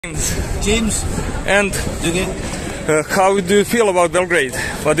James. And how do you feel about Belgrade?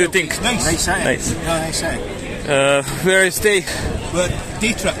 What do you think? Nice. Nice. Yeah, nice. Where you stay? But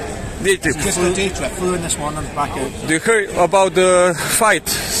day trip. Day trip. Just a day trip. Flew in this morning, back out. Do you hear about the fight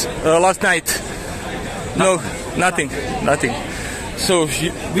last night? No, nothing. So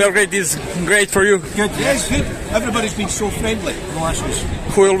Belgrade is great for you? Good. Yes, good. Everybody's been so friendly. No issues.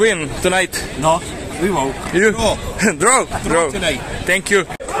 Who will win tonight? No, we will. You? Draw. Draw tonight. Thank you.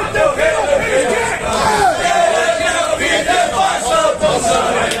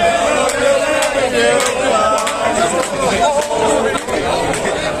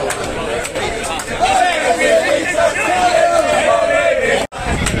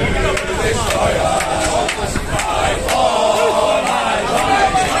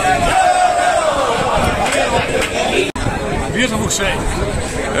 Beautiful set.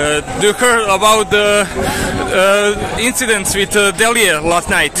 Do you hear about the incidents with Delia last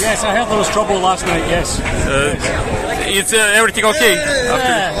night? Yes, I heard there was trouble last night, yes. Is everything okay?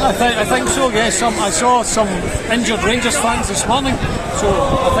 Yeah, I think so, yes. I saw some injured Rangers fans this morning, so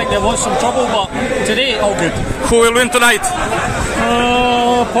I think there was some trouble, but today, all good. Who will win tonight?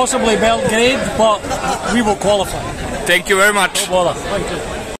 Possibly Belgrade, but we will qualify. Thank you very much. No bother. Thank you.